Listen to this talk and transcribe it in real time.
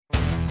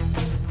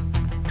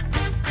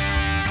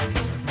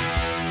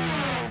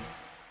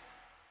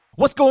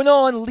What's going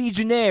on,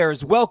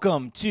 Legionnaires?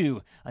 Welcome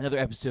to another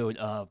episode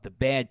of The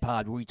Bad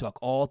Pod, where we talk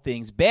all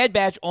things Bad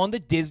Batch on the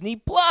Disney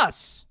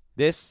Plus.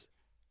 This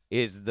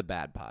is the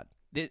Bad Pod.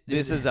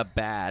 This is a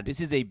bad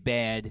This is a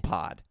bad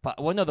pod.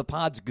 Well, no, the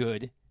pod's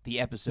good. The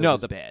episode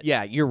is bad.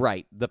 Yeah, you're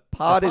right. The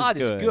pod, is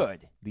good.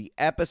 good. The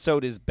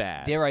episode is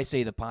bad. Dare I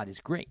say the pod is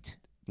great.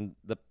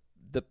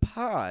 The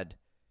pod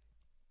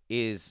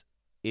is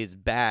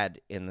bad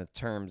in the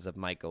terms of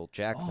Michael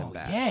Jackson Oh,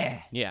 bad.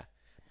 yeah. Yeah.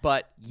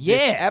 But Yeah.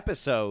 this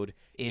episode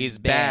is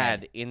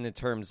bad in the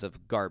terms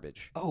of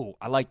garbage. Oh,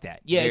 I like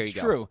that. Yeah, There it's you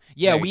go. true.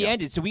 Yeah, There you we go.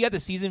 ended. So we got the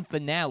season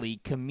finale,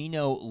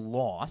 Camino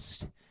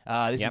Lost.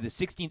 This Yep. is the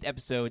 16th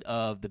episode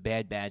of The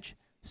Bad Batch.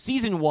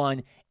 Season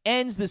 1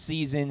 ends the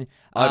season.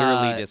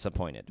 Utterly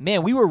disappointed.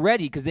 Man, we were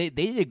ready because they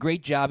did a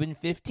great job in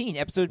 15.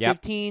 Episode Yep.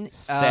 15,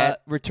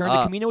 Set Return to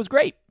up. Camino was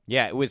great.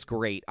 Yeah, it was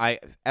great.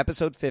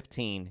 Episode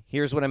 15,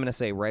 here's what I'm going to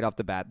say right off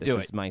the bat. This Do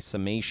is it. my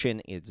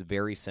summation. It's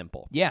very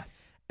simple. Yeah.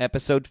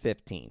 Episode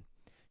 15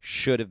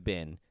 should have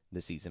been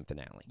the season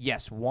finale.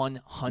 Yes,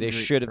 100%. This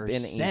should have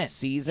been a Should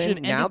season.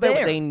 have Now ended that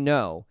there. they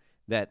know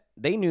that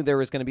they knew there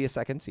was going to be a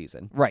second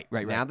season. Right.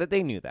 Now that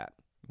they knew that,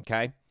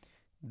 okay,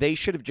 they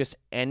should have just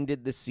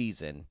ended the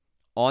season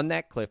on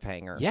that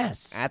cliffhanger.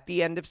 Yes. At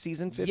the end of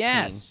season 15.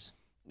 Yes.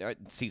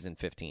 Season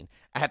 15.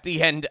 At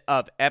the end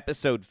of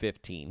episode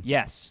 15.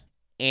 Yes.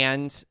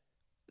 And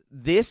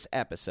this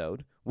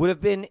episode would have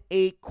been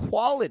a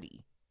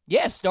quality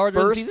Yeah, start of the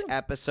first season.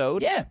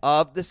 episode Yeah.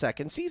 of the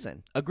second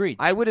season. Agreed.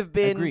 I would have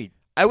been Agreed.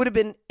 I would have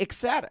been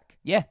ecstatic.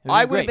 Yeah, it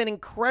I was would have great. been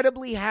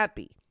incredibly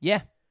happy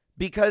Yeah.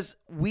 because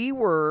we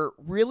were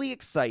really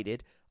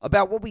excited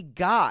about what we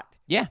got.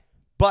 Yeah.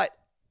 But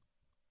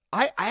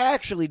I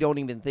actually don't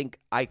even think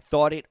I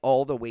thought it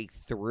all the way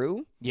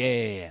through.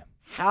 Yeah.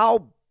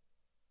 How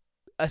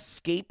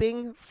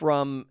escaping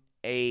from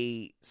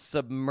a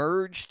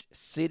submerged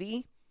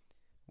city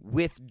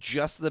with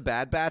just the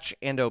Bad Batch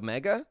and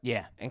Omega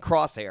Yeah. and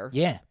Crosshair,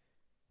 Yeah.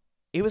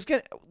 it was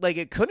gonna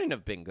it couldn't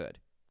have been good.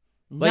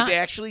 Like Not- they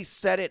actually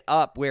set it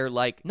up where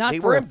Not they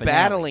for a weren't finale.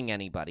 battling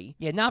anybody.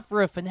 Yeah, not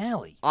for a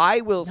finale.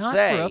 I will Not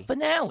say for a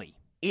finale.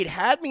 it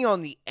had me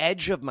on the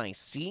edge of my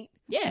seat.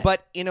 Yeah.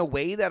 But in a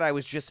way that I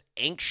was just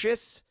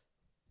anxious,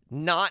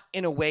 not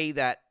in a way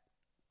that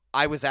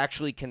I was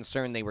actually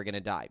concerned they were going to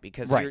die.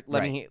 Because Right,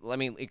 let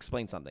me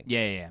explain something.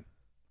 Yeah.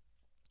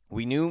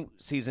 We knew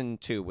season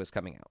 2 was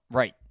coming out,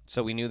 Right.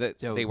 so we knew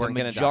that So they weren't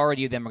the going to die.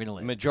 majority of them are going to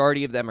live.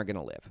 Majority of them are going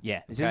to live.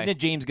 Yeah. This Okay? isn't a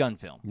James Gunn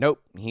film.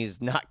 Nope,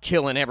 he's not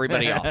killing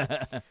everybody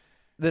off.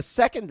 The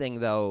second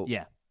thing, though,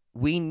 Yeah.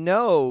 we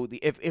know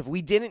if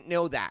we didn't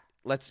know that,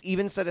 let's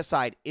even set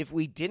aside if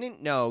we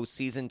didn't know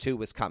season 2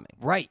 was coming.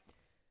 Right.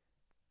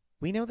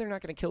 We know they're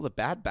not going to kill the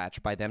Bad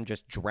Batch by them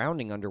just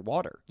drowning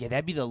underwater. Yeah,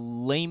 that'd be the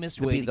lamest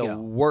It'd way be to the go.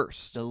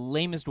 worst. The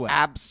lamest way.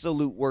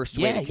 Absolute worst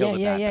way Yeah, to kill the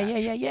yeah, Bad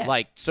yeah, Batch. yeah.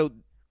 Like, so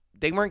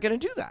they weren't going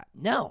to do that.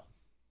 No.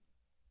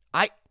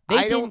 They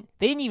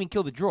They didn't even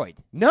kill the droid.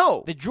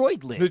 No. The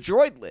droid lived. The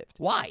droid lived.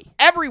 Why?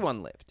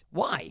 Everyone lived.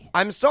 Why?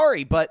 I'm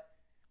sorry, but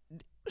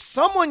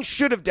someone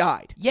should have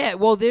died. Yeah,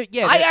 well,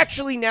 I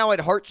actually now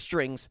had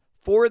heartstrings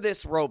for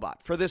this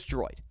robot, for this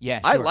droid. Yeah,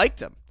 I sure.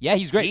 liked him. Yeah,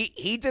 he's great.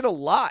 He did a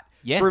lot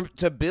Yeah.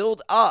 to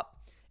build up,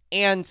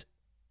 and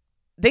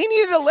they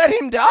needed to let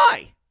him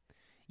die.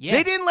 Yeah.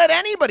 They didn't let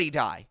anybody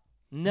die.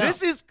 No.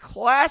 This is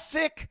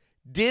classic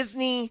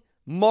Disney,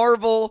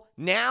 Marvel,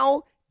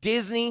 now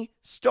Disney,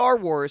 Star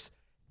Wars.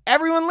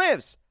 Everyone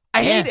lives.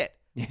 I hate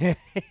it.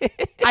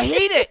 I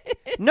hate it.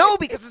 No,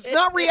 because it's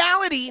not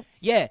reality.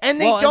 Yeah. And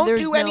they Well, don't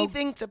there's do no-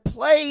 anything to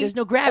play there's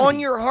no gravity. on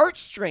your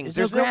heartstrings.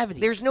 There's no gravity.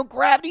 There's no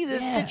gravity to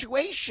this Yeah.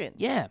 situation.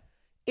 Yeah.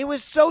 It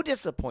was so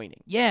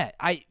disappointing. Yeah.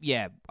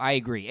 I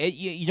agree.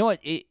 You know what?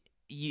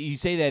 You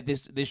say that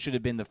this should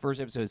have been the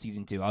first episode of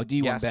season 2. I'll do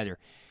you one Yes. better.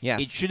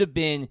 Yes. It should have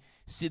been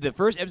the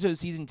first episode of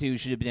season 2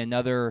 should have been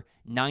another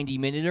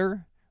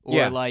 90-minuter or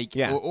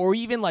Yeah. or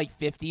even like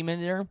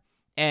 50-minuter,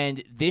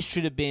 and this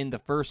should have been the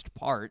first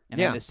part, and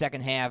Yeah. then the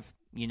second half.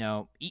 You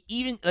know,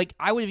 even like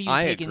I would have even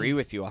I taken. agree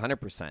with you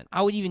 100%.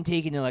 I would even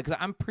take it in because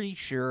I'm pretty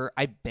sure.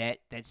 I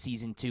bet that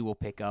season 2 will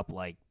pick up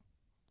like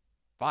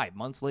 5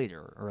 months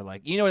later, or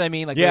like you know what I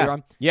mean. Like later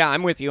on. Yeah,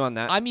 I'm with you on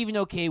that. I'm even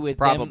okay with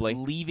Probably.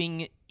 them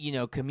leaving,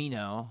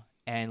 Camino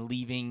and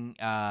leaving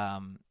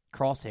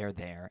Crosshair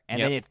there, and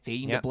Yep. then it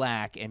fading to Yep.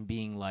 black and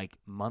being like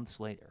months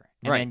later,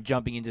 and Right. then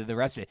jumping into the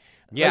rest of it.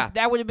 Yeah. Like,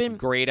 that would have been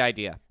Great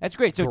idea. that's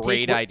great. So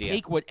Great idea.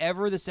 take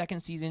whatever the second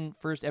season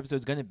first episode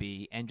is going to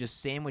be, and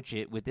just sandwich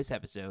it with this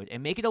episode,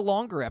 and make it a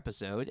longer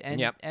episode, and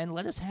Yep. and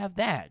let us have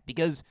that.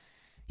 Because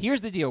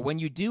here's the deal: when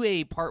you do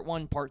a part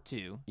 1, part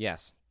 2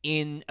 Yes.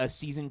 in a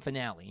season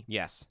finale,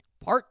 Yes.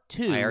 part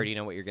 2 I already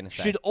know what you're going to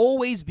say. should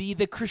always be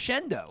the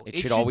crescendo. It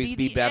should always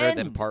be the better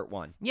than end. part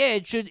 1. Yeah,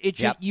 it should.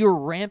 Yep. You're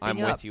ramping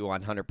I'm up. with you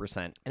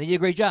 100%. And they did a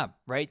great job,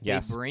 right?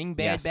 Yes. They bring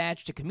Bad Yes.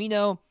 Batch to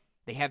Camino.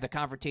 They have the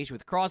confrontation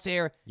with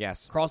Crosshair.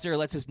 Yes. Crosshair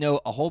lets us know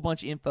a whole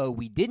bunch of info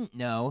we didn't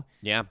know.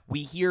 Yeah.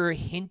 We hear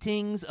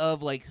hintings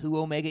of like who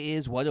Omega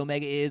is, what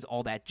Omega is,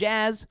 all that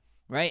jazz,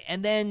 right?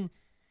 And then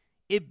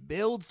it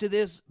builds to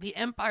the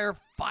Empire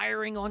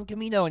firing on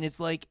Kamino, and it's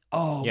like,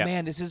 oh Yeah.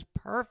 man, this is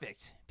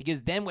perfect.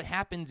 Because then what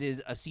happens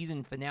is a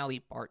season finale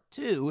part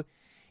 2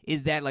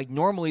 is that like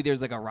normally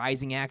there's like a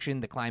rising action,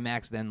 the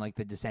climax, then like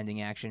the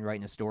descending action right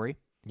in a story.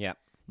 Yeah.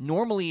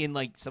 Normally in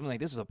like something like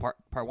this is a part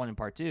 1 and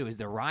part 2 is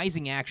the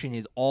rising action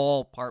is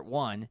all part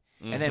 1,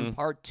 and then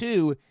part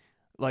 2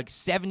 like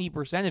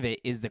 70% of it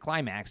is the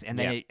climax, and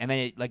then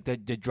it like the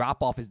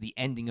drop off is the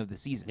ending of the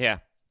season. Yeah.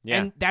 Yeah.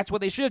 And that's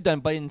what they should have done,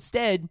 but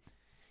instead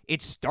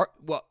it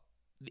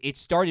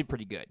started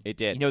pretty good. It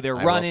did. You know, they're I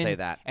will running say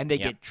that. and they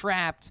Yep. get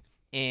trapped,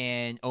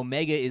 and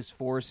Omega is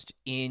forced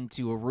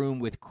into a room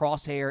with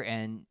Crosshair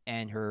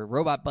and her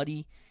robot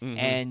buddy,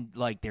 and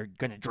like they're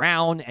gonna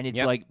drown, and it's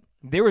Yep. like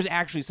there was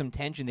actually some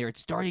tension there. It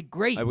started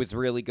great. It was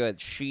really good.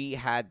 She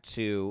had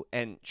to,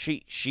 and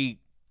she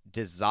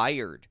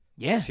desired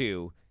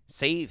to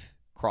save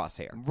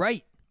Crosshair.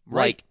 Right.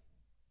 Like,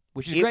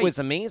 which is it great. was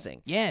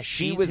amazing. Yeah,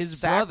 she she's was his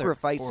brother,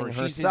 sacrificing or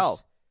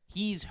herself.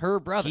 He's her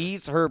brother.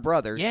 He's her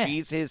brother. Yeah.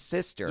 She's his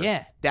sister.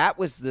 Yeah. That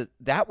was the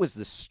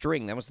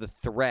string. That was the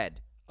thread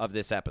of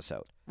this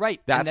episode. Right.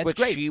 And That's what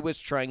great. she was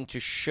trying to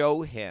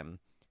show him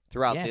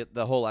throughout Yeah.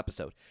 the whole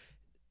episode.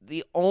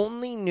 The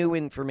only new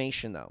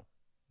information, though,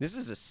 this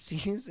is a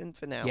season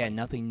finale. Yeah,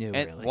 nothing new,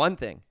 And really. one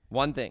thing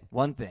One thing.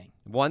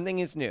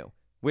 is new,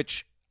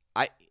 which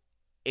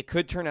it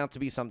could turn out to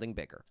be something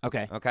bigger.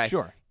 Okay. Okay.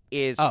 Sure.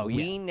 Is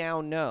we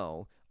now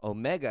know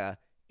Omega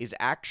is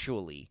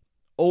actually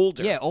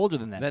older. Yeah, older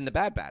than that. Than the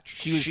Bad Batch.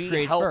 She was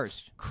created helped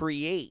first.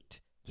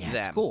 create Yeah, them.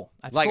 that's cool.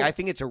 That's like cool. I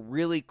think it's a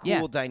really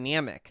cool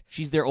dynamic.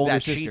 She's their older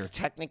that sister. she's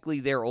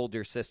technically their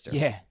older sister.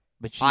 Yeah,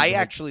 but she's I like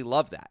actually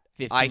love that.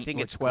 15 I think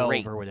or it's 12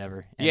 great. or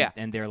whatever. And, Yeah.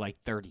 and they're like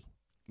 30.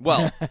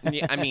 Well,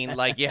 I mean,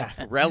 like, yeah,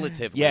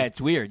 relatively. Yeah,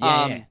 it's weird.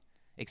 Yeah.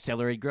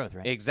 Accelerated growth,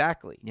 right?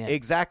 Exactly. Yeah.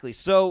 Exactly.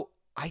 So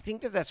I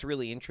think that's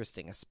really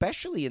interesting,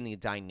 especially in the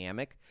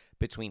dynamic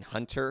between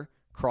Hunter,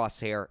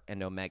 Crosshair,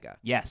 and Omega.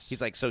 Yes.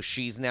 He's like, so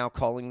she's now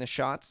calling the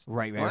shots?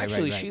 Right, Well, right,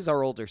 actually, right. she's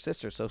our older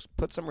sister, so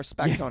put some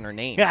respect on her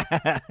name. Yeah.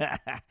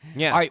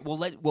 Yeah. All right.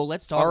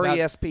 Let's talk about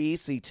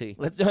RESPECT.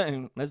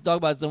 let's talk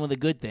about some of the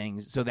good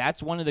things. So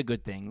that's one of the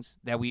good things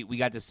that we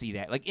got to see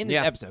that, like in this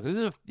Yeah. episode.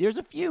 There's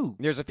a few.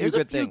 There's a few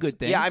good things.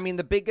 things. Yeah, I mean,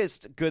 the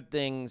biggest good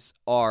things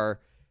are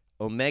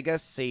Omega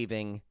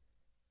saving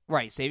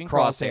right, saving Crosshair,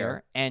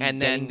 Crosshair and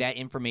and getting then- that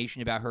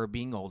information about her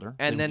being older,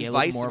 and so then we get a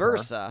little vice more of her.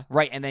 versa.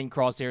 Right, and then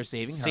Crosshair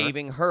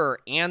saving her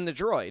and the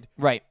droid.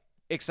 Right.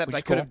 Except Which I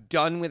is could cool. have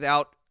done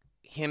without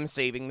him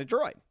saving the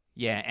droid.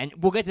 Yeah, and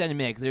we'll get to that in a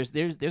minute because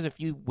there's a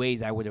few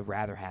ways I would have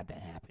rather had that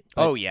happen.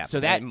 But- Oh yeah, so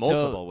that in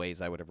multiple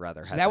ways I would have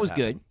rather. So had that was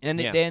happen. good, and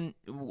Yeah. then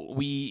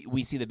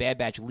we see the Bad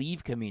Batch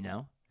leave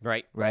Kamino,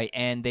 Right. right,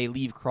 and they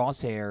leave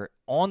Crosshair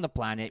on the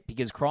planet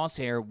because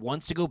Crosshair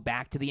wants to go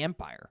back to the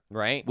Empire,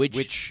 Right.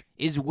 which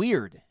is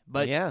weird.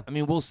 But Yeah. I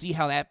mean, we'll see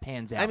how that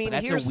pans out. I mean, but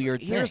that's here's a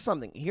weird thing.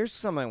 Here's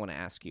something I want to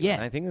ask you. Yeah.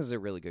 And I think this is a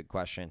really good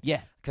question. Yeah,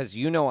 Because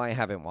I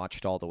haven't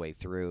watched all the way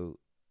through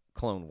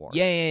Clone Wars.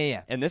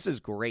 yeah. And this is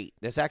great.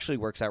 This actually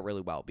works out really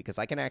well because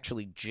I can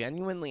actually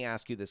genuinely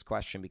ask you this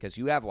question because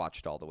you have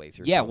watched all the way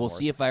through. Yeah, Clone we'll Wars.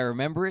 see if I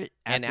remember it.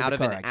 And after out the of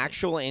car an accident.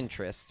 actual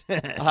interest,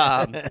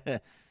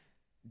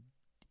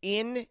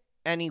 in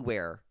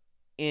anywhere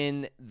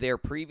in their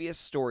previous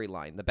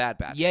storyline, the Bad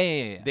Batch.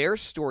 Yeah. Their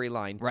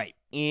storyline Right.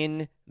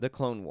 in the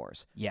Clone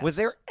Wars. Yes. Was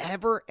there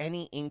ever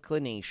any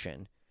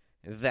inclination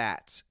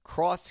that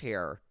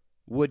Crosshair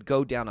would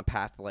go down a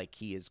path like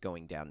he is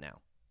going down now?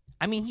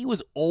 I mean, he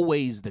was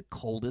always the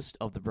coldest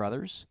of the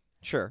brothers.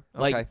 Sure.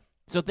 Okay. Like,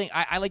 so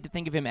I like to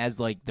think of him as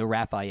like the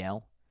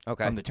Raphael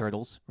okay. from the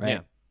Turtles, right? Yeah.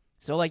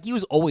 So like he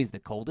was always the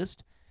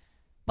coldest,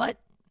 but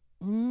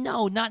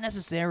no, not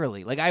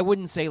necessarily. Like I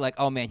wouldn't say like,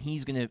 oh man,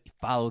 he's gonna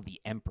follow the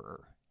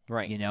Emperor,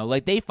 Right. You know,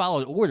 like they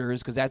followed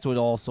orders because that's what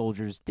all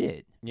soldiers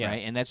did, Yeah.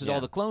 right? And that's what Yeah.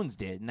 all the clones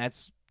did, and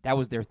that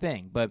was their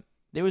thing. But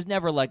there was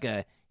never like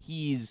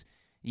he's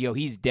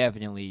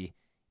definitely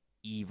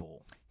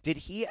evil. Did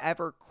he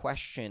ever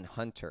question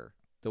Hunter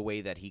the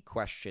way that he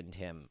questioned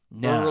him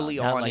No, early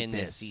not on like in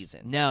this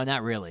season? No,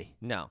 not really.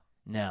 No.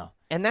 No.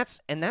 And that's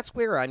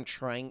where I'm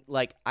trying.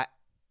 Like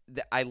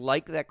I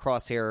like that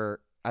Crosshair.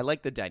 I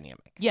like the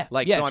dynamic. Yeah,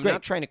 Like yeah, so, it's I'm great.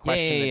 not trying to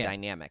question Yeah. the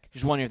dynamic,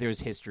 Just wondering if there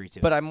was history to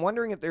it. but I'm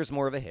wondering if there's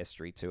more of a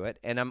history to it,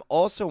 and I'm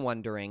also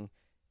wondering,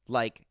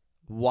 like,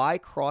 why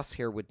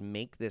Crosshair would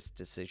make this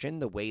decision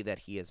the way that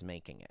he is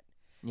making it.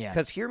 yeah.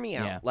 Because hear me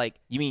out. Yeah. Like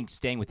You mean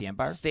staying with the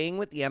Empire? staying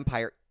with the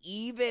Empire.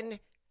 Even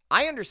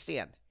I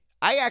understand.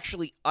 I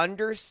actually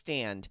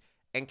understand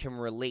and can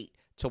relate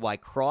to why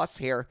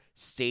Crosshair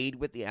stayed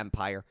with the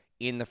Empire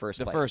in the first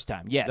The place. first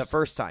time, yes. The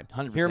first time.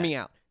 100%. Hear me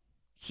out.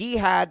 He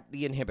had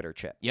the inhibitor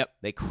chip. Yep.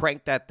 They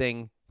cranked that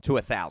thing to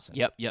 1,000.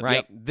 Yep. Right?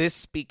 Yep. This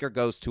speaker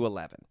goes to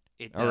 11.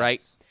 It All right?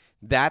 does.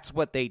 That's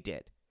what they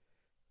did.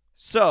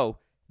 So,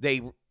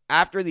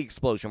 after the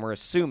explosion, we're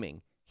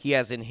assuming he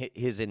has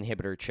his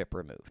inhibitor chip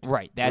removed.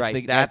 Right.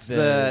 That's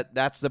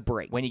the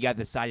break. when he got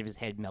the side of his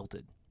head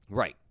melted.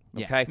 Right.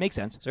 Yeah, Okay. makes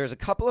sense. So there's a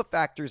couple of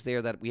factors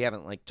there that we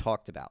haven't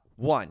talked about.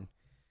 One,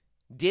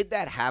 did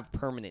that have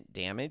permanent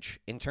damage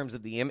in terms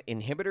of the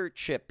inhibitor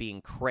chip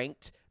being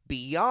cranked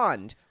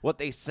beyond what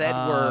they said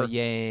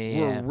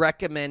were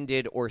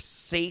recommended or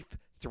safe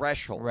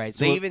thresholds? Right.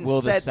 They So even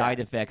will said the side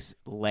that. effects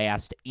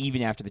last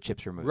even after the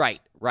chips are removed?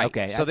 Right.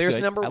 Okay. So that's there's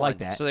good. number I one. like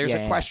that. So there's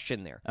a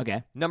question there.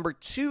 Okay. Number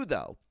two,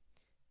 though,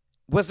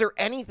 was there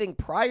anything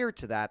prior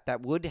to that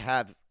that would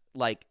have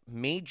like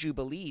made you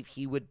believe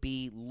he would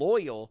be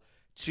loyal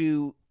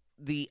to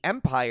the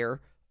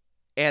Empire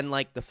and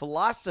like the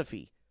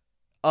philosophy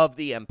of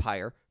the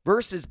Empire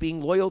versus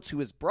being loyal to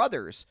his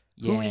brothers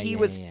who he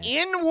was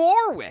in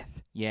war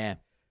with? Yeah.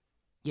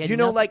 Yeah. You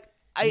know, like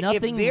if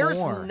nothing there's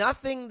more.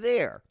 nothing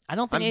there, I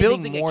don't think I'm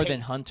anything building more a than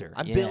case. Hunter.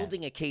 I'm Yeah.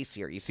 building a case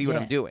here. You see what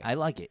I'm doing? I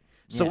like it.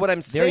 So Yeah. what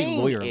I'm Very saying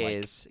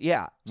lawyer-like. is,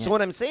 So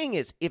what I'm saying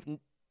is, if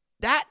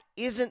that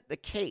isn't the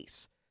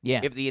case,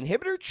 if the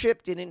inhibitor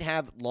chip didn't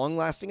have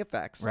long-lasting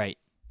effects, right,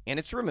 and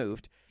it's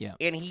removed, yeah,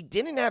 and he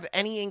didn't have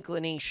any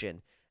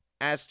inclination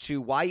as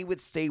to why he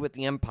would stay with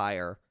the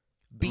Empire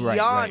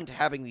beyond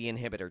having the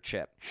inhibitor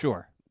chip,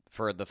 sure,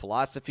 for the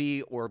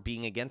philosophy or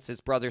being against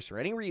his brothers for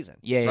any reason,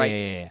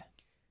 yeah.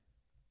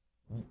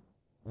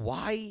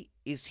 Why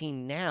is he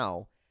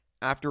now,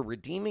 after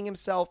redeeming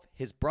himself,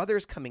 his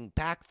brothers coming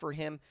back for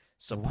him,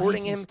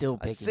 supporting him, still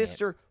a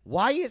sister?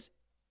 Why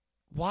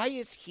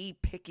is he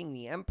picking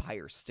the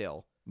Empire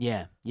still?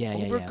 Yeah.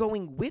 Over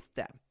going with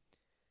them.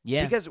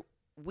 Yeah. Because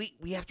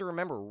we have to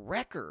remember,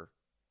 Wrecker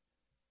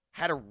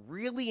had a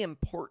really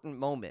important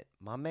moment,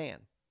 my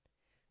man,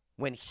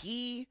 when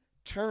he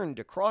turned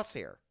to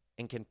Crosshair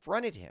and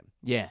confronted him.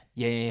 Yeah.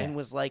 And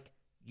was like,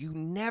 you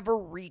never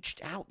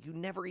reached out. You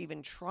never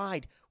even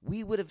tried.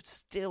 We would have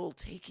still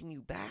taken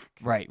you back.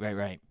 Right.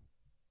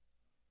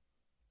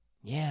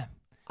 Yeah.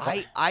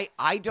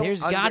 I don't.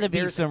 There's got to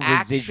be some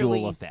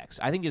residual effects.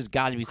 I think there's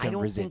got to be some residual.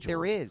 I don't think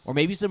there is, or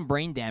maybe some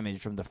brain damage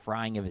from the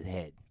frying of his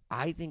head.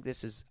 I think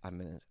this is. I'm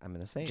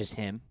gonna say just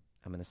him.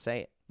 I'm gonna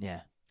say it.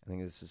 Yeah. I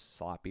think this is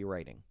sloppy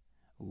writing.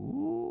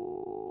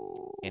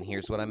 Ooh. And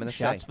here's what I'm gonna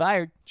say. Shots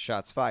fired.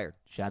 Shots fired.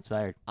 Shots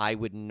fired. I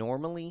would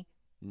normally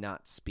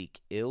not speak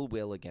ill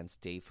will against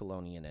Dave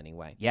Filoni in any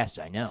way. Yes,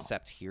 I know.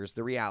 Except here's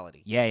the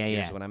reality.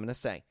 Here's what I'm gonna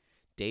say.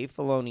 Dave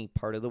Filoni,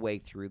 part of the way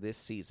through this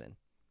season,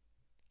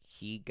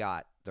 he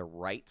got the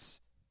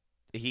rights.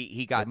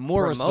 He got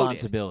more promoted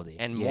responsibility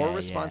and more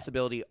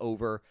responsibility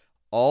over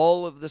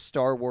all of the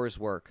Star Wars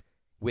work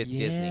with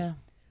Disney.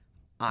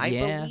 I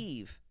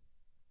believe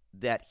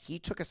that he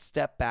took a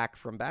step back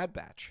from Bad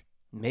Batch.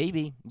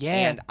 Maybe.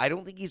 Yeah. And I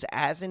don't think he's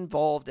as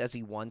involved as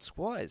he once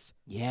was.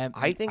 Yeah.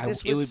 I think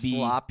this was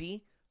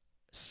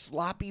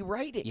sloppy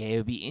writing. Yeah, it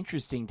would be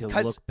interesting to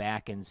look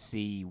back and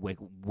see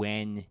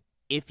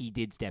if he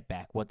did step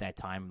back, what that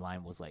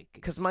timeline was like.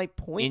 Because my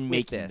point in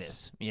with making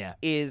this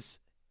is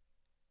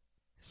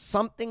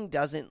something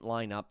doesn't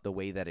line up the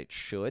way that it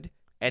should.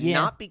 And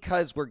not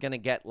because we're going to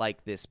get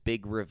like this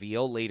big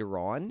reveal later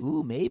on.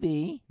 Ooh,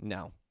 maybe.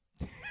 No.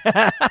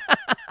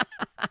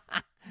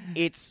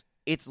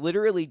 It's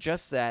literally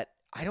just that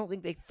I don't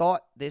think they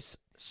thought this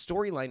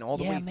storyline all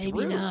the way maybe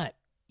through. Not.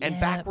 And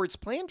backwards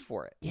planned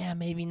for it. Yeah,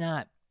 maybe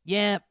not.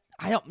 Yeah,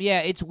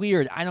 it's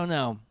weird. I don't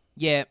know.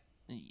 Yeah,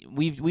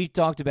 we've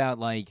talked about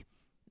like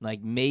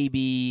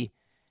maybe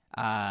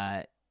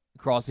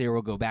Crosshair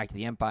will go back to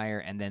the Empire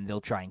and then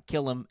they'll try and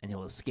kill him and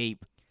he'll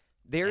escape.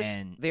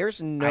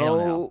 There's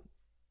no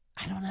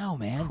I don't know,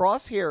 man.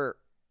 Crosshair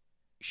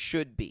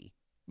should be.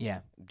 Yeah.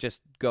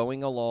 Just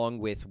going along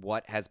with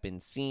what has been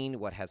seen,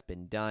 what has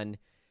been done.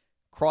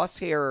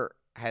 Crosshair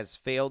has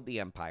failed the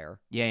Empire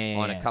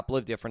on a couple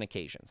of different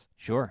occasions.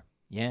 Sure.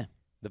 Yeah.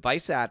 The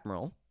Vice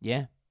Admiral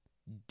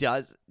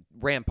does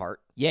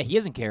Rampart. Yeah, he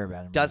doesn't care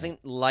about him.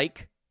 Doesn't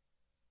like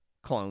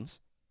clones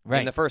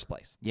in the first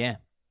place. Yeah.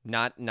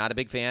 Not a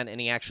big fan,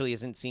 and he actually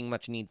isn't seeing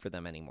much need for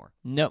them anymore.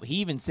 No, he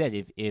even said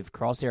if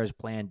Crosshair's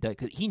plan does,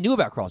 cause he knew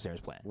about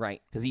Crosshair's plan.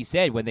 Right. Because he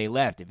said when they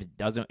left, if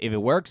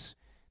it works,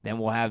 then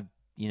we'll have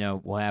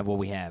what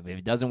we have. If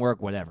it doesn't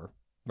work, whatever.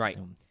 Right.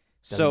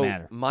 Doesn't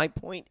matter. My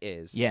point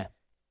is,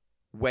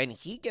 when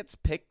he gets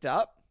picked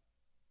up,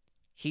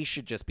 he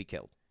should just be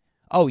killed.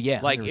 Oh, yeah.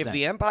 100%. Like, if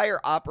the Empire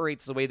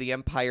operates the way the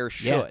Empire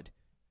should,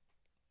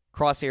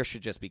 Crosshair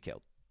should just be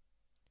killed.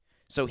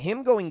 So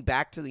him going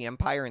back to the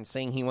Empire and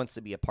saying he wants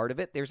to be a part of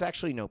it, there's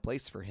actually no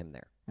place for him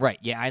there. Right,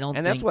 yeah, I don't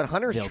And that's what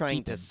Hunter's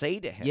trying to say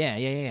to him.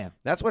 Yeah.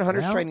 That's what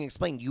Hunter's trying to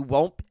explain. You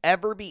won't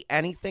ever be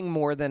anything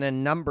more than a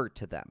number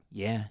to them.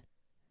 Yeah.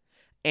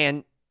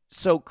 And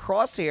so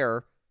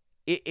Crosshair,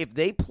 if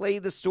they play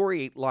the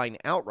storyline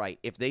outright,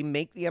 if they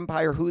make the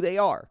Empire who they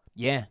are,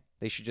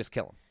 they should just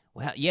kill him.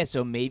 Well, yeah,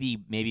 so maybe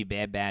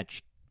Bad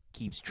Batch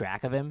keeps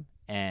track of him,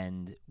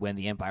 and when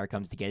the Empire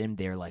comes to get him,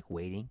 they're like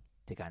waiting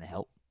to kind of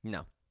help.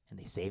 No. And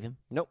they save him?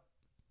 Nope.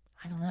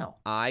 I don't know.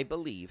 I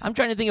believe. I'm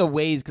trying to think of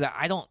ways because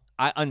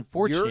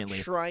unfortunately,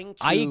 you're trying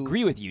to. I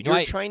agree with you.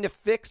 You're trying to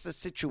fix a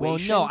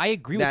situation. Well, no, I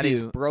agree with you. That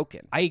is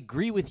broken. I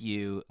agree with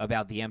you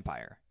about the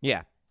Empire.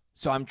 Yeah.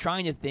 So I'm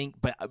trying to think,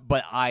 but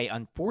I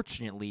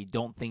unfortunately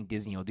don't think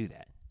Disney will do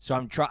that. So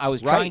I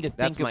was trying to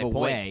That's think my of a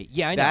point. way.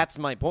 Yeah, I know. That's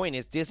my point.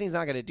 Is Disney's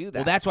not going to do that?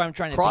 Well, that's why I'm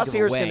trying to think of a way.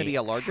 Crosshair's going to be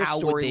a larger How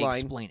would they storyline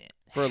explain it?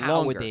 for How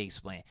longer. would they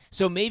explain it?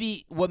 So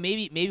maybe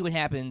what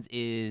happens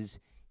is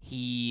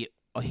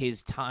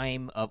his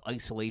time of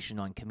isolation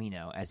on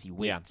Camino as he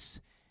waits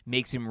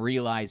makes him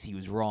realize he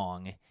was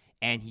wrong,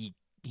 and he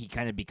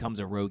kind of becomes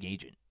a rogue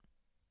agent,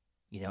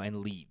 and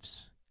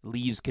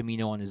leaves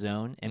Camino on his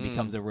own and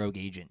becomes a rogue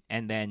agent,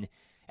 and then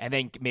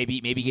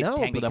maybe gets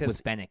tangled up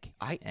with Fennec.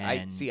 I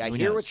who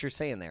hear knows? what you're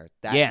saying there.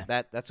 Yeah.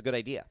 That's a good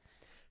idea.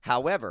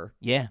 However,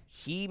 Yeah,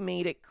 he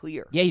made it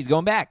clear he's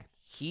going back.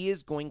 he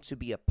is going to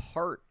be a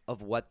part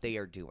of what they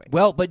are doing.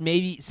 Well, but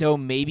maybe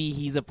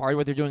he's a part of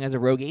what they're doing as a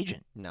rogue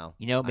agent. No,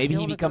 Maybe I he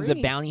don't becomes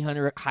agree. a bounty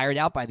hunter hired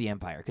out by the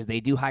Empire, because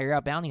they do hire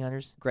out bounty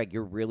hunters. Greg,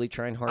 you're really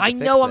trying hard. I to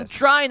know. fix I'm this.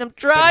 trying.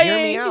 But hear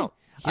me out.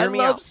 I me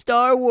love out.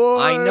 Star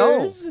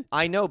Wars.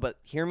 I know, but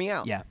hear me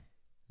out. Yeah.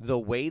 The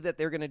way that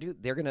they're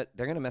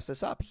gonna mess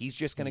this up. He's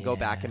just gonna go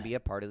back and be a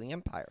part of the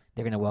Empire.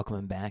 They're gonna welcome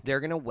him back. They're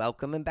gonna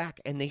welcome him back,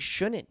 and they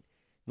shouldn't.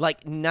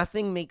 Like,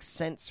 nothing makes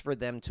sense for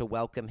them to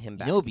welcome him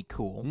back. You know, it'd be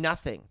cool.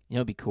 Nothing.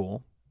 It'd be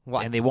cool.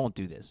 What? And they won't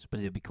do this,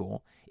 but it'd be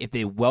cool if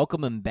they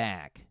welcome him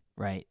back.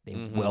 Right? They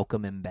Mhm.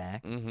 welcome him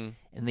back, Mm-hmm.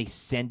 and they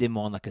send him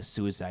on like a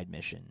suicide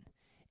mission,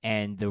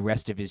 and the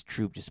rest of his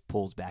troop just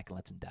pulls back and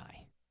lets him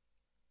die.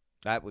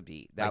 That'd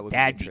be That'd be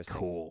interesting.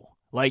 cool.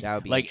 Like, That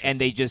would be and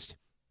interesting.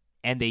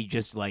 they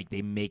just like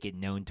they make it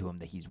known to him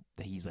that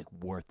he's like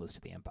worthless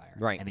to the Empire,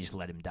 Right. And they just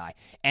let him die,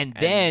 and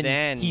And then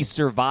then- he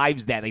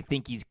survives that. They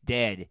think he's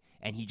dead,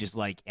 and he just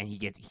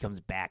he comes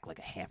back like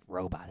a half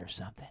robot or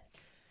something,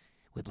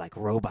 with like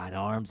robot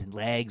arms and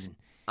legs and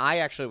I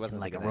actually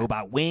wasn't like a thinking that.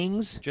 robot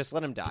wings. Just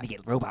let him Did die. he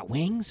get robot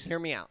wings? Hear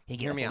me out. He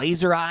Hear get me out.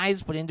 laser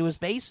eyes put into his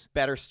face.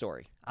 Better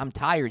story. I'm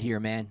tired here,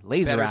 man.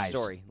 Laser Better eyes.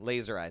 story.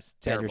 Laser eyes.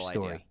 Better Terrible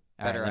story. idea.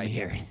 All right, Better let me idea.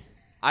 hear it.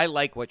 I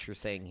like what you're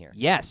saying here.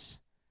 Yes.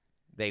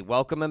 They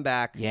welcome him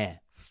back. Yeah.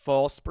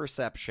 False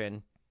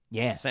perception.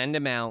 Yeah. Send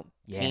him out.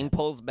 Yeah. Team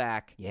pulls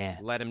back. Yeah.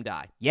 Let him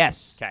die.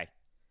 Yes. Okay.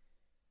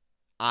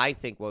 I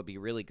think what would be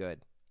really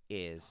good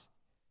is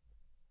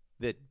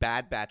the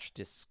Bad Batch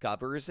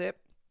discovers it,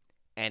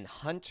 and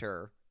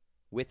Hunter,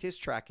 with his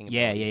tracking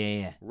Yeah. ability,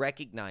 Yeah.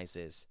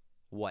 recognizes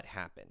what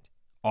happened.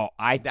 Oh,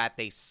 That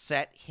they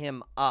set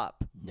him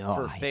up No,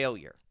 for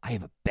failure. I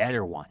have a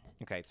better one.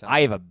 Okay, so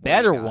I have a what do you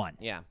better got? one.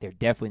 Yeah, They're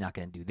definitely not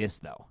going to do this,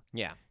 though.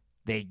 yeah.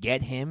 They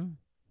get him.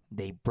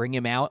 They bring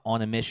him out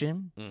on a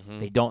mission. Mm-hmm.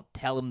 They don't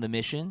tell him the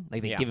mission.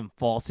 Like, they Yeah. give him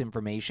false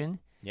information.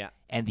 Yeah.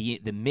 And the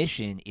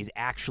mission is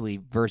actually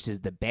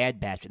versus the Bad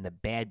Batch, and the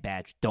Bad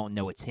Batch don't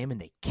know it's him,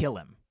 and they kill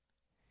him.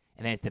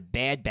 And then it's the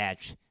Bad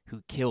Batch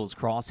who kills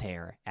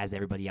Crosshair as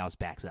everybody else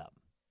backs up.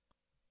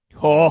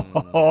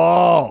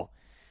 Oh,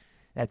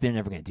 that they're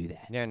never going to do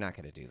that. They're not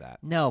going to do that.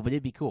 No, but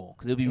it'd be cool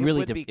because it would be It really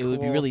would be it would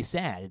be cool. really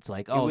sad. It's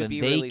like, It oh, would then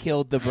be they really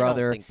killed the I don't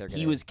brother. think they're He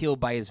gonna- was killed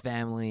by his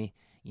family.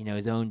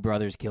 His own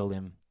brothers killed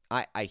him.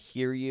 I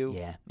hear you.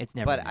 Yeah, it's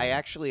never. But gonna I happen.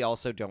 actually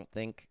also don't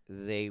think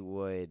they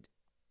would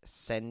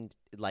send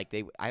I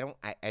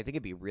think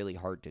it'd be really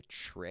hard to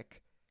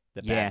trick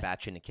the Yeah. Bad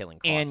Batch into killing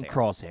Crosshair. and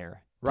Crosshair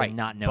right? to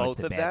not know Both it's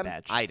the of Bad them.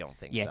 Batch. I don't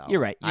think Yeah, so. you're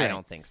right, I you're don't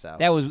right. think so.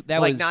 that was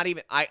not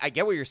even. I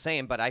get what you're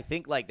saying, but I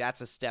think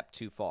that's a step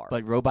too far.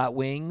 But robot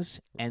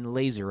wings and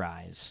laser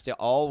eyes. still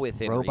all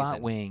within Robot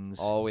reason. wings,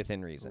 All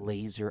within reason.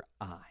 laser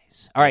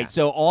eyes. All right. Yeah.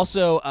 So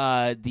also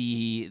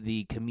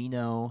the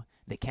Kaminoan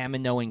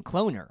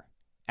cloner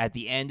at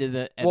the end of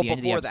the Well, end of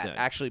the before episode. that,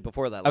 actually,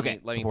 before that,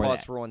 Okay, let me before pause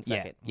that. for 1 Yeah,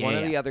 second. yeah, One yeah,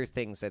 of the yeah. other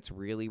things that's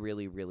really,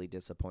 really, really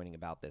disappointing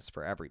about this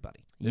for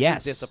everybody. This Yes.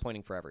 is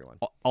disappointing for everyone.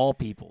 All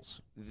peoples.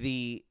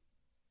 The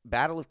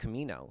Battle of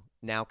Camino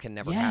now can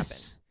never happen.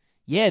 Yes.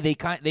 Yeah, they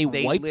wiped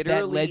that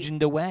literally-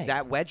 legend away.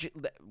 That wedge.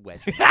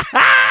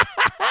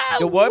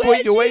 the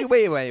Wait,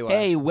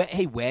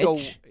 Hey,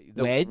 Wedge.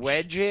 The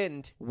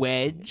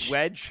Wedge.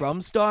 Wedge.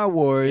 From Star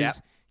Wars. Yep.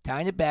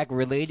 Tying it back,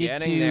 related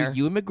Getting to there.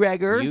 Ewan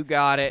McGregor. You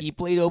got it. He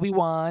played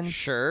Obi-Wan.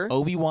 Sure.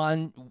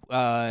 Obi-Wan,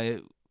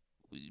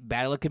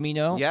 Battle of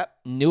Camino. Yep.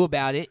 Knew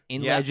about it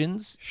in Yep.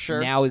 Legends. Sure.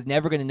 Now is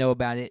never going to know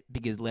about it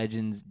because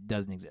Legends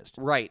doesn't exist.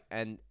 Right.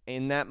 And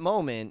in that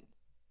moment,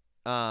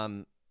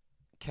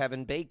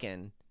 Kevin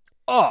Bacon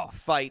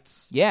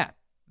fights Yeah.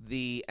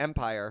 the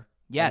Empire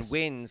Yes. and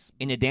wins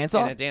In a dance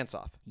in off? a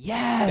dance-off.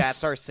 Yes.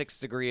 That's our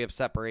 6th degree of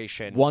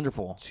separation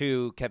Wonderful.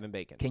 to Kevin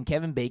Bacon. Can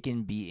Kevin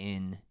Bacon be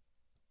in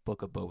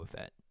Book of Boba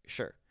Fett?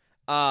 Sure.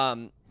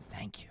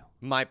 Thank you.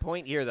 My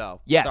point here,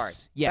 though. Yes, Sorry.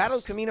 yes. Battle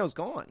of Camino's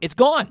gone. It's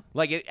gone.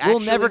 Like it We're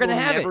actually never gonna will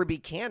have it. never be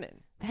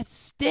canon. That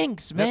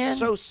stinks, man. That's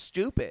so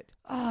stupid.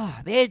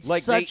 They had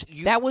Like such.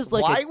 that was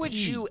like why a would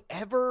tee- you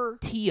ever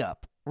tee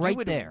up you right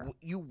would- there?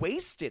 You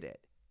wasted it.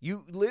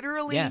 You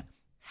literally Yeah.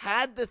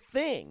 had the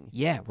thing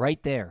Yeah,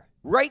 right there.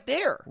 right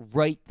there,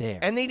 Right there.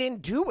 and they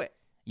didn't do it.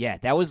 yeah,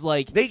 that was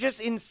like. They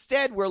just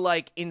instead were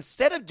like,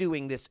 instead of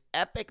doing this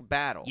epic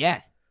battle,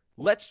 Yeah.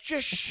 let's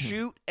just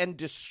shoot and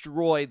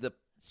destroy the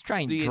Let's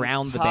try and the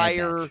drown the Bad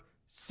entire Batch.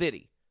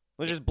 city.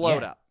 Let's just blow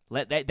it Yeah.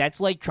 up.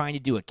 That's like trying to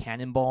do a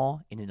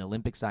cannonball in an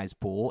Olympic-sized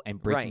pool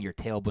and breaking Right. your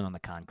tailbone on the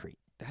concrete.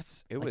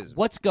 It Like, was.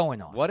 what's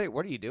going on? What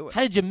are you doing?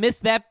 How did you miss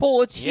that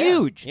bull? It's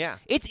huge. Yeah.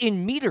 It's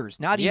in meters,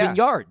 not even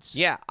yards.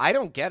 Yeah, I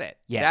don't get it.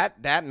 Yeah.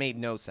 That made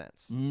no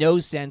sense. No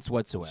sense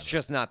whatsoever. It's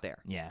just not there.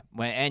 Yeah.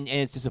 And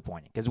it's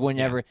disappointing because we're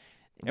never.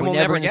 And we'll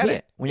never get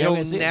it.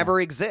 It'll never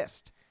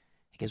exist.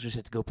 I guess we just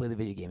have to go play the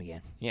video game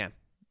again. Yeah.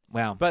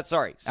 Wow. But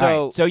sorry.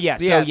 So So yeah.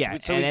 So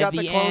and we got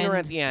the cloner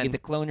at the end. You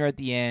get the cloner at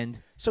the end.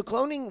 So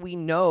cloning, we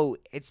know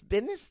it's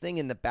been this thing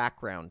in the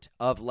background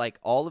of like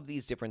all of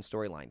these different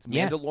storylines.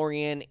 Yeah.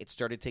 Mandalorian, it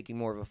started taking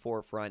more of a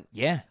forefront.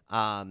 Yeah.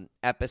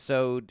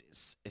 Episode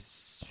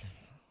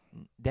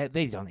That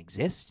they don't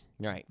exist.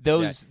 right.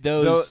 Those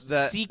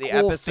the sequel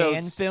episodes,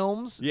 fan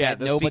films yeah, that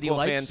the nobody sequel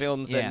likes. fan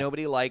films that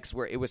nobody likes,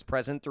 where it was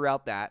present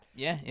throughout that.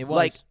 Yeah, it was.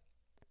 Like,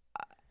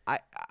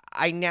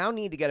 I now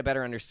need to get a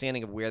better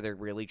understanding of where they're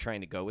really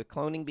trying to go with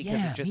cloning, because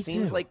Yeah, it just me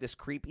seems too. like this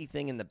creepy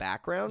thing in the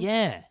background.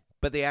 Yeah.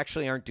 But they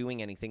actually aren't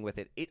doing anything with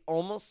it. It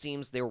almost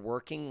seems they're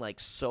working like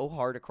so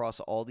hard across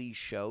all these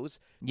shows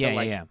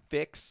to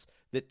fix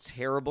the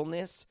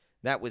terribleness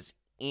that was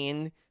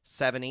in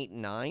 7, 8,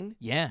 and 9.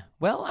 Yeah.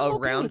 Well, I'm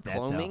okay around with that,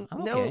 cloning. though.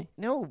 I'm No, okay.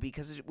 no,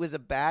 because it was a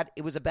bad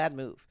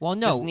move. Well,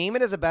 no. Just name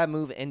it as a bad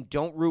move and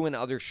don't ruin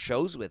other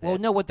shows with Well,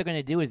 it. no. What they're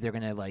gonna do is they're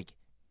gonna like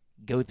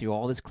go through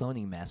all this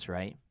cloning mess,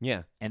 right?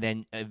 Yeah. And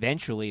then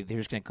eventually they're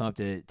just gonna come up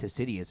to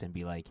Sidious and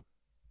be like,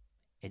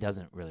 "It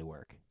doesn't really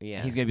work." Yeah.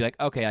 And he's gonna be like,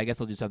 "Okay, I guess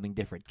I'll do something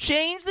different.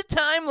 Change the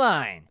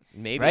timeline.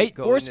 Maybe right?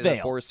 go Force into the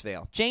veil. force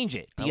veil. Change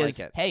it I because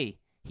like it. hey,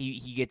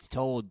 he gets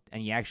told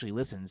and he actually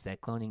listens that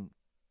cloning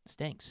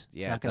stinks. It's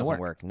Yeah, not it gonna doesn't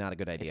work. Not a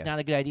good idea. It's not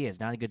a good idea. It's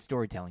not a good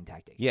storytelling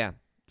tactic. Yeah.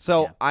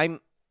 So Yeah.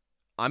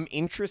 I'm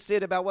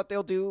interested about what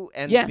they'll do,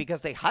 and Yeah.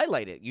 because they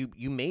highlight it,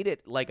 you made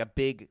it like a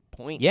big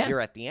point Yeah. here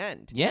at the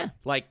end. Yeah.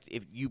 Like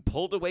if you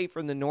pulled away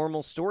from the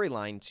normal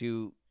storyline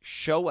to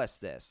show us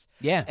this.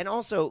 Yeah. And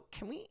also,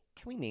 can we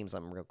name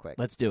something real quick?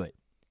 Let's do it.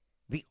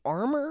 The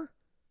armor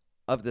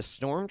of the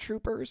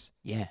stormtroopers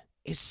Yeah.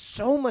 is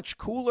so much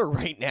cooler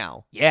right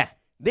now. Yeah.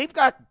 They've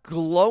got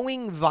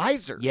glowing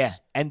visors. Yeah.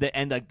 And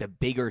like the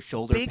bigger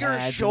shoulder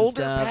pads. and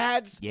shoulder stuff.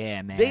 pads.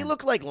 Yeah, man. They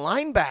look like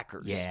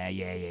linebackers.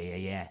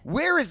 Yeah.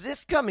 Where is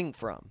this coming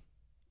from?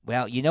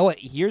 Well, you know what?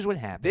 Here's what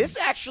happened. This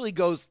actually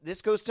goes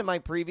to my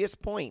previous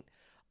point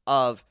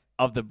of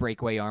the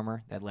breakaway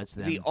armor that lets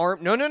them. the arm.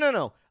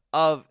 No.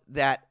 Of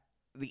that,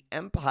 the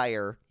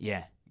Empire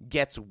Yeah.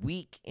 gets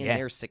weak in Yeah.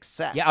 their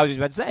success. Yeah, I was just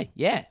about to say.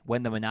 Yeah,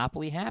 when the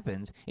monopoly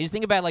happens, you just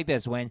think about it like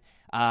this: when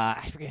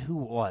I forget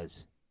who it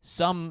was,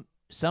 some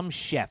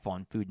chef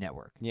on Food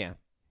Network. Yeah.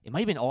 It might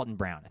have been Alton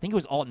Brown. I think it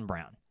was Alton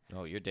Brown.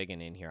 Oh, you're digging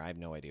in here. I have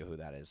no idea who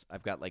that is.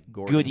 I've got like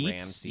Gordon Good Eats.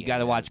 Ramsay You got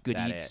to and watch Good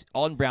that Eats. it.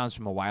 Alton Brown's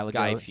from a while ago.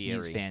 Guy He's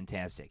Fieri.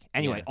 fantastic.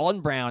 Anyway, Yeah.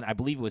 Alton Brown, I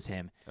believe it was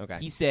him. Okay.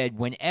 He said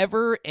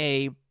whenever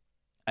a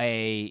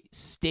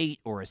state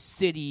or a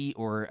city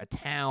or a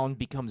town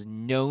becomes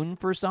known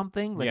for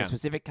something, like Yeah. a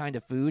specific kind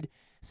of food,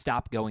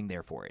 stop going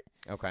there for it.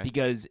 Okay.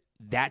 Because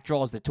that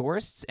draws the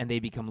tourists and they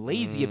become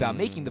lazy about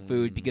making the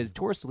food because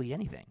tourists will eat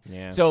anything.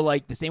 Yeah. So,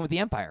 like, the same with the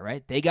Empire,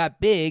 right? They got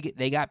big,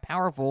 they got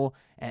powerful,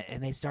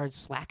 and they started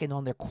slacking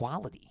on their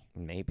quality.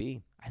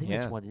 Maybe. I think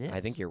that's what it is.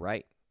 I think you're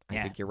right. I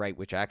Yeah. think you're right,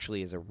 which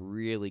actually is a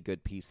really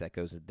good piece that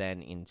goes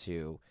then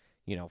into,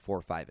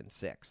 4, 5, and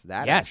 6.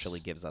 That Yes.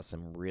 actually gives us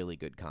some really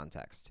good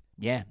context.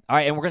 Yeah. All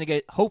right, and we're going to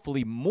get,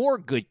 hopefully, more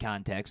good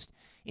context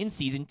in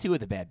Season 2 of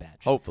The Bad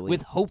Batch. Hopefully.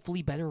 With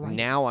hopefully better writing.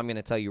 Now I'm going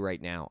to tell you right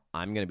now,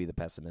 I'm going to be the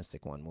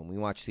pessimistic one. When we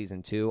watch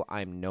Season 2,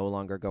 I'm no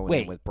longer going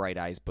Wait. in with bright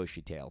eyes,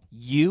 bushy tail.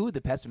 You, the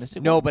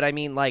pessimistic No, one? but I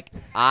mean, like,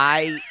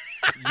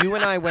 you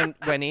and I went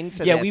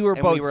into Yeah, this, we were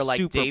and both we were like,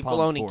 super Dave pumped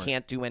Filoni for it.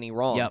 can't do any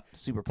wrong. Yep,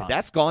 super pumped.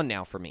 That's gone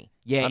now for me.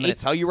 Yeah, I'm going to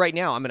it's- tell you right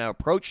now, I'm going to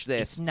approach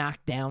this. It's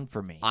knocked down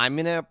for me. I'm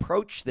going to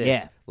approach this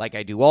Yeah. like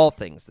I do all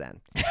things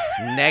then.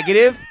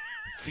 Negative,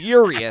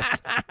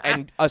 furious,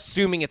 and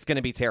assuming it's going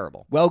to be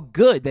terrible. Well,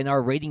 good. Then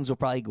our ratings will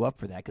probably go up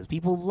for that because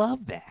people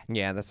love that.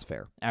 Yeah, that's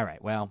fair. All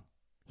right. Well,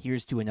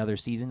 here's to another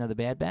season of The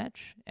Bad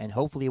Batch, and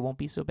hopefully it won't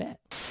be so bad.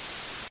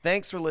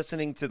 Thanks for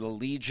listening to the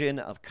Legion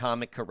of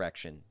Comic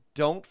Correction.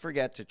 Don't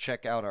forget to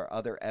check out our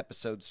other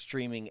episodes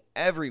streaming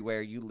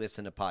everywhere you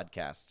listen to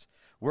podcasts.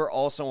 We're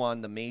also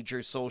on the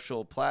major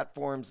social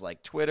platforms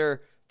like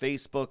Twitter,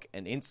 Facebook,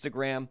 and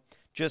Instagram.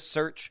 Just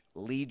search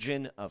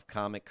Legion of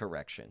Comic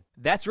Correction.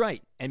 That's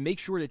right. And make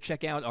sure to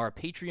check out our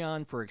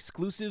Patreon for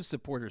exclusive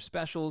supporter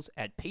specials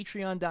at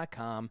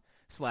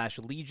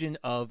patreon.com/Legion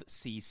of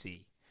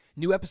CC.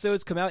 New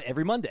episodes come out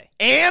every Monday.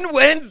 And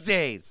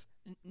Wednesdays!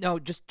 No,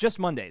 just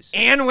Mondays.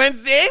 And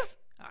Wednesdays?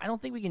 I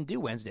don't think we can do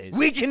Wednesdays.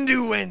 We can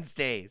do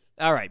Wednesdays.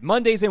 All right,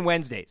 Mondays and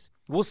Wednesdays.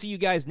 We'll see you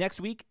guys next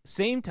week.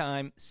 Same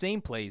time,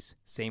 same place,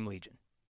 same Legion.